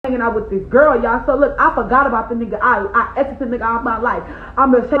hanging out with this girl, y'all. So look, I forgot about the nigga. I exited the nigga out of my life.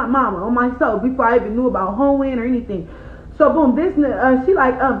 I'm gonna say my mama on my soul before I even knew about hoeing or anything. So boom, this she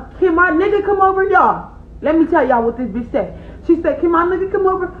like, can my nigga come over, y'all? Let me tell y'all what this bitch said. She said, can my nigga come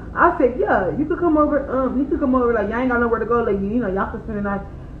over? I said, yeah, you could come over. You could come over. Like, y'all ain't got nowhere to go. Like, you know, y'all can spend the night.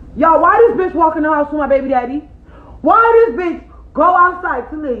 Y'all, why this bitch walk in the house with my baby daddy? Why this bitch go outside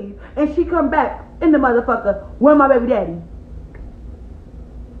to leave and she come back in the motherfucker with my baby daddy?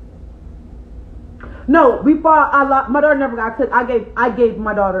 No, before my daughter never got took. I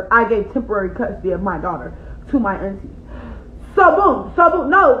gave temporary custody of my daughter to my auntie. So boom.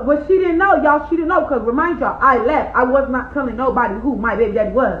 No, what she didn't know, y'all, she didn't know, because remind y'all, I left. I was not telling nobody who my baby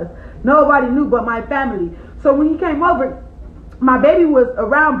daddy was. Nobody knew but my family. So when he came over, my baby was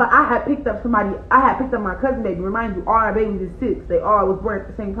around, but I had picked up somebody. I had picked up my cousin baby. Remind you, all our babies is 6. They all was born at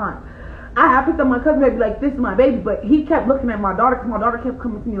the same time. I had picked up my cousin baby like, this is my baby, but he kept looking at my daughter, because my daughter kept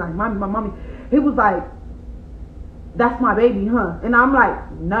coming to me like, mommy, my mommy. He was like, that's my baby, huh? And I'm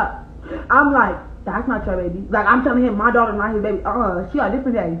like, no. I'm like, that's not your baby. Like, I'm telling him, my daughter not his baby. She got a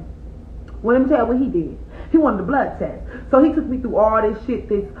different daddy. Well, let me tell you what he did. He wanted a blood test. So he took me through all this shit.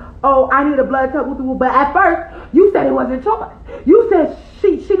 I need a blood test. But at first, you said it wasn't yours. You said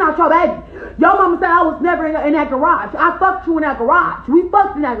she not your baby. Your mama said I was never in that garage. I fucked you in that garage. We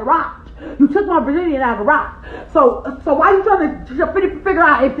fucked in that garage. You took my virginity in that garage. So why you trying to figure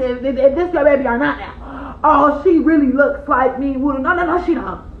out if this your baby or not now? Oh, she really looks like me. No, she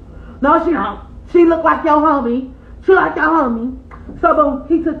don't. No, she don't. She look like your homie. She like your homie. So boom,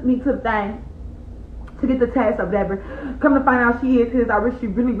 he took me to the thing to get the test or whatever. Come to find out she is his. I wish she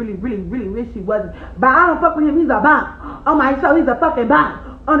really wish she wasn't. But I don't fuck with him. He's a bomb. On my show, he's a fucking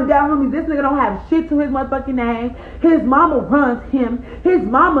bomb. On the down homies, this nigga don't have shit to his motherfucking name. His mama runs him. His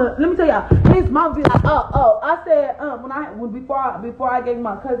mama, let me tell y'all, his mama be like, I said, before I gave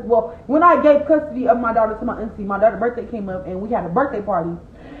my cousin, when I gave custody of my daughter to my auntie, my daughter's birthday came up and we had a birthday party.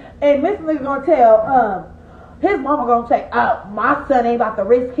 And this nigga gonna tell, his mama gonna say, my son ain't about to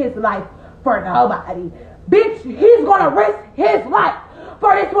risk his life for nobody. Bitch, he's gonna risk his life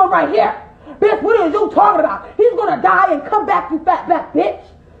for this one right here. Bitch, what are you talking about? He's gonna die and come back, you fat back bitch.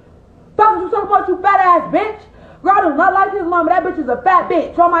 Fuck you talking about, you fat ass bitch. Girl, I do not like his mama. That bitch is a fat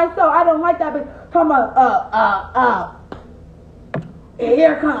bitch. On my soul, I don't like that bitch. Talking about,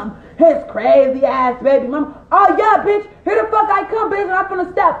 here come his crazy ass baby mama. Oh yeah, bitch. Here the fuck I come, bitch, and I'm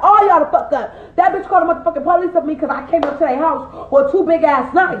finna stab all y'all the fuck up. That bitch called the motherfucking police of me because I came up to their house with 2 big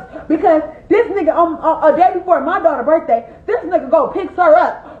ass knives. Because this nigga a day before my daughter's birthday, this nigga go picks her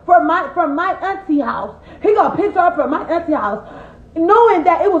up from my auntie house. He gonna pick her up from my auntie house, knowing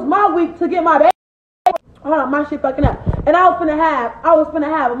that it was my week to get my baby. Hold on, my shit fucking up. And I was finna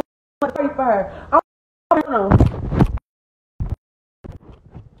have a party for her. I don't know.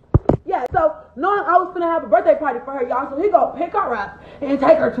 Yeah, so knowing I was finna have a birthday party for her, y'all, so he gonna pick her up and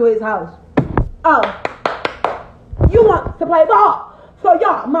take her to his house. Oh, you want to play ball? So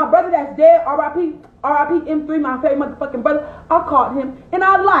y'all, my brother that's dead, R.I.P. M3, my favorite motherfucking brother, I called him and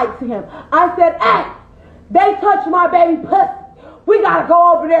I lied to him. I said, hey, they touched my baby pussy. We gotta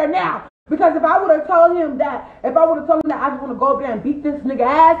go over there now. Because if I would have told him that I just want to go over there and beat this nigga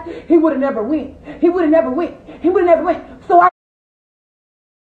ass, he would have never went. So I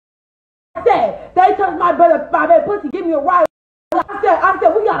said, they touched my baby pussy, give me a ride. I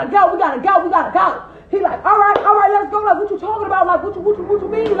said, we gotta go. He like, all right, let's go. Like, what you talking about? Like, what you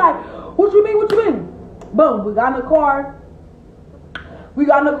mean? Like, what you mean? Boom, we got in the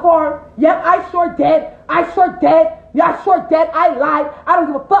car. Yep, I sure did. Yeah, I sure did. I lied. I don't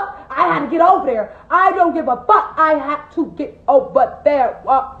give a fuck. I had to get over there. I don't give a fuck. I had to get over there.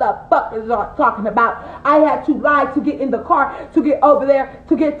 What the fuck is y'all talking about? I had to lie to get in the car, to get over there,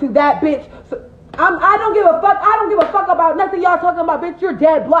 to get to that bitch. So, I don't give a fuck. I don't give a fuck about nothing y'all talking about, bitch. You're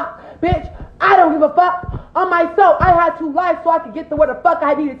dead block, bitch. I don't give a fuck. On my soul, I had to lie so I could get to where the fuck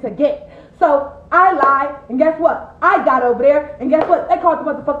I needed to get. So I lied, and guess what? I got over there, and guess what? They called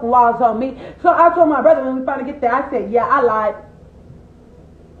the motherfucking laws on me. So I told my brother when we finally get there, I said, yeah, I lied.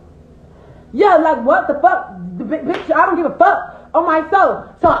 Yeah, like what the fuck? Bitch, I don't give a fuck. On my soul.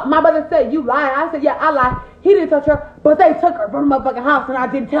 So my brother said, you lied. I said, yeah, I lied. He didn't touch her, but they took her from the motherfucking house, and I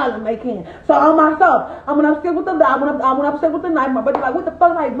didn't tell them they can. So on my soul, I went upstairs with the knife. My brother like, what the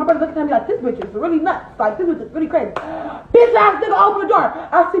fuck? Like, my brother looking at me like, this bitch is really nuts. Like, this bitch is really crazy. Bitch ass nigga, open the door.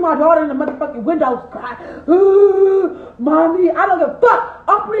 I see my daughter in the motherfucking windows cry. Ooh, mommy, I don't give a fuck.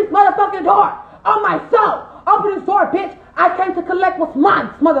 Open this motherfucking door. On my soul. Open this door, bitch. I came to collect what's mine,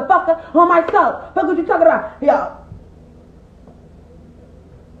 motherfucker. On my soul. Fuck what you talking about?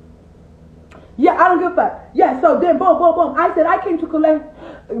 Yeah, I don't give a fuck. Yeah, so then boom, boom, boom. I said I came to collect.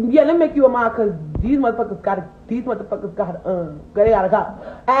 Yeah, let me make you a mod because these motherfuckers gotta they gotta go.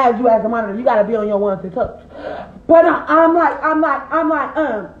 As you as a monitor, you gotta be on your ones and touch. But I'm like,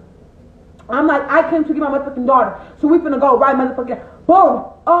 I came to get my motherfucking daughter. So we finna go right motherfucking boom.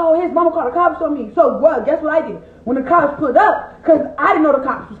 Oh, his mama called the cops on me. So what? Guess what I did? When the cops pulled up, cause I didn't know the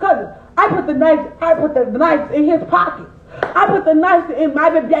cops was cousins. I put the knives in his pockets. I put the knives in my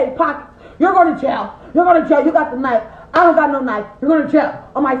baby daddy's pockets. You're going to jail. You're going to jail. You got the knife. I don't got no knife. You're going to jail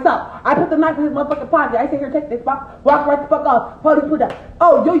on myself. I put the knife in his motherfucking pocket. I said, here, take this box. Walk right the fuck off. Police put up.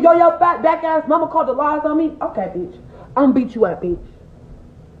 Oh, yo, fat back ass mama called the laws on me. Okay, bitch. I'm gonna beat you up, bitch.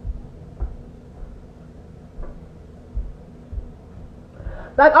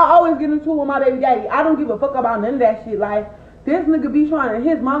 Like, I always get into it with my baby daddy. I don't give a fuck about none of that shit. Like, this nigga be trying to,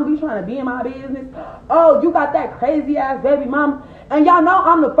 his mom be trying to be in my business. Oh, you got that crazy ass baby mama. And y'all know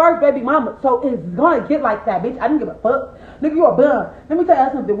I'm the first baby mama. So it's gonna get like that, bitch. I didn't give a fuck. Nigga, you a bum. Let me tell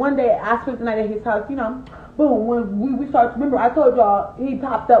y'all something. One day, I spent the night at his house, you know. Boom, when we started, remember I told y'all he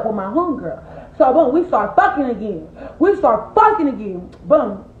popped up with my homegirl. So boom, we start fucking again.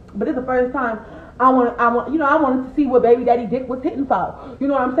 Boom. But it's the first time I wanted to see what baby daddy dick was hitting for. You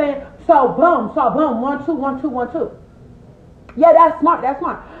know what I'm saying? So boom, 1, 2, 1, 2, 1, 2. Yeah, that's smart. I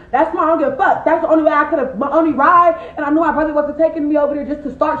don't give a fuck. That's the only way I could have, my only ride. And I knew my brother wasn't taking me over there just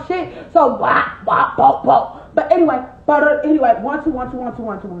to start shit. So wah, wah, bow, bow. But anyway, 1, 2, 1, 2, 1, 2,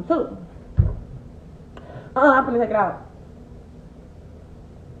 1, 2, 1, 2. I'm gonna take it out.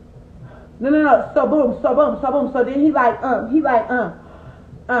 No. So boom. So then he like, I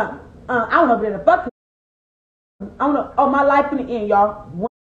don't know if there's a fuck. I don't know. Oh, my life in the end, y'all.